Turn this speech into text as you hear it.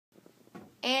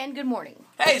And good morning.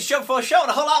 Hey, it's Show for a Show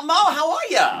and a whole lot more. How are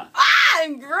ya?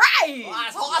 I'm great. Well,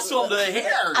 that's awesome to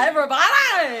hear.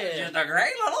 Everybody. Just a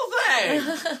great little thing.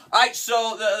 All right,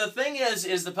 so the thing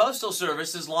is the Postal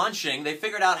Service is launching. They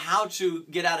figured out how to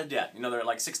get out of debt. You know, they're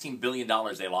like $16 billion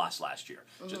they lost last year.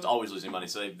 Just always losing money.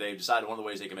 So they've decided one of the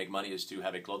ways they can make money is to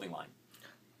have a clothing line.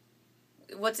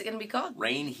 What's it going to be called?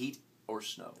 Rain, heat, or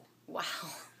snow. Wow.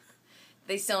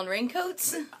 They selling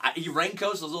raincoats?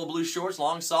 Raincoats, those little blue shorts,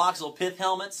 long socks, little pith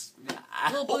helmets.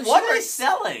 Little blue what are they shorts.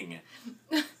 selling?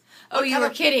 Oh, you were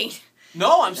kidding.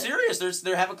 No, I'm serious.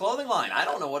 They have a clothing line. I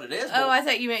don't know what it is. Oh, I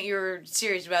thought you meant you were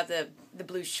serious about the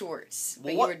blue shorts.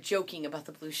 But What? you were joking about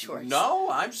the blue shorts. No,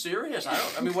 I'm serious.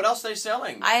 I mean, what else are they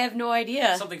selling? I have no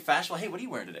idea. Something fashionable. Hey, what are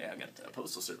you wearing today? I've got a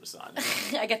Postal Service on.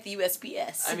 I got the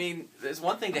USPS. I mean, there's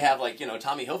one thing to have, like, you know,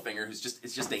 Tommy Hilfiger, it's just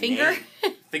a Finger? name.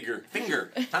 Finger.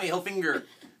 Tommy Hilfiger.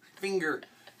 Finger.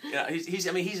 Yeah, he's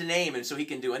a name, and so he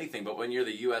can do anything. But when you're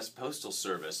the U.S. Postal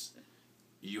Service,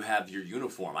 you have your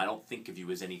uniform. I don't think of you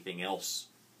as anything else.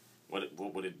 What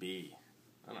would it be?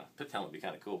 I don't know. Pith helmet would be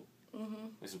kind of cool. Mm-hmm.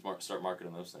 We should start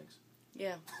marketing those things.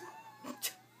 Yeah.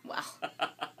 Wow.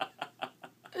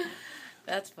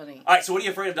 That's funny. All right, so what are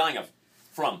you afraid of dying of?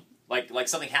 From? Like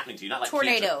something happening to you, not like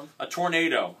Tornado. cancer. A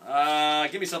tornado.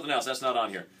 Give me something else. That's not on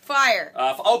here. Fire.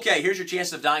 Okay, here's your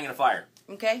chances of dying in a fire.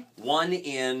 Okay. 1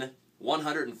 in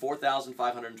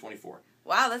 104,524.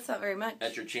 Wow, that's not very much.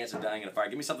 That's your chance of dying in a fire.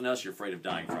 Give me something else you're afraid of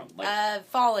dying from. Like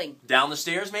Falling. down the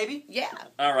stairs, maybe? Yeah.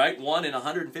 All right, 1 in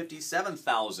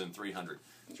 157,300.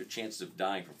 That's your chances of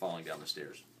dying from falling down the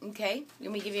stairs. Okay.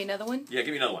 Let me give you another one. Yeah,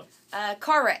 give me another one.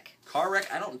 Car wreck. Car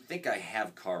wreck? I don't think I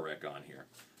have car wreck on here.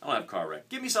 I don't have car wreck.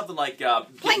 Give me something like...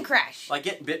 Plane crash. Like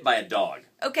getting bit by a dog.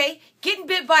 Okay. Getting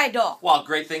bit by a dog. Well,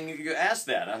 great thing you asked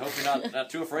that. I hope you're not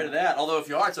too afraid of that. Although if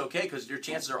you are, it's okay because your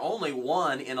chances are only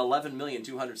 1 in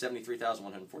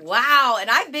 11,273,140. Wow, and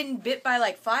I've been bit by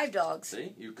like 5 dogs.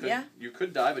 See, you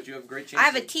could die, but you have a great chance. I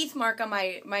have a teeth mark on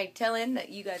my tail end that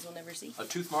you guys will never see. A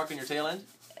tooth mark on your tail end?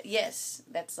 Yes,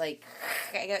 that's like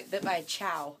I got bit by a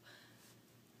chow.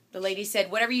 The lady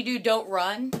said, "Whatever you do, don't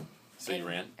run." So you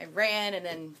ran? I ran, and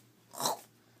then.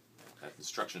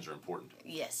 Instructions are important.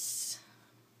 Yes.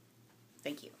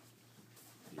 Thank you.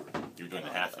 You were doing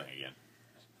the half thing again.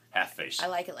 Half face. I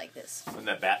like it like this. Wasn't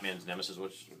that Batman's nemesis,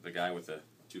 the guy with the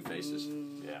 2 faces?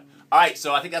 Yeah. All right,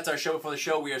 so I think that's our show before the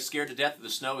show. We are scared to death that the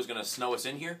snow is going to snow us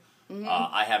in here.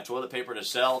 I have toilet paper to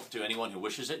sell to anyone who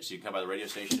wishes it, so you can come by the radio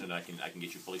station and I can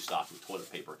get you fully stocked with toilet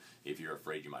paper if you're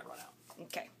afraid you might run out.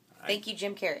 Okay. Right. Thank you,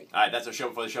 Jim Carrey. All right, that's our show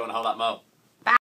before the show and a whole lot more.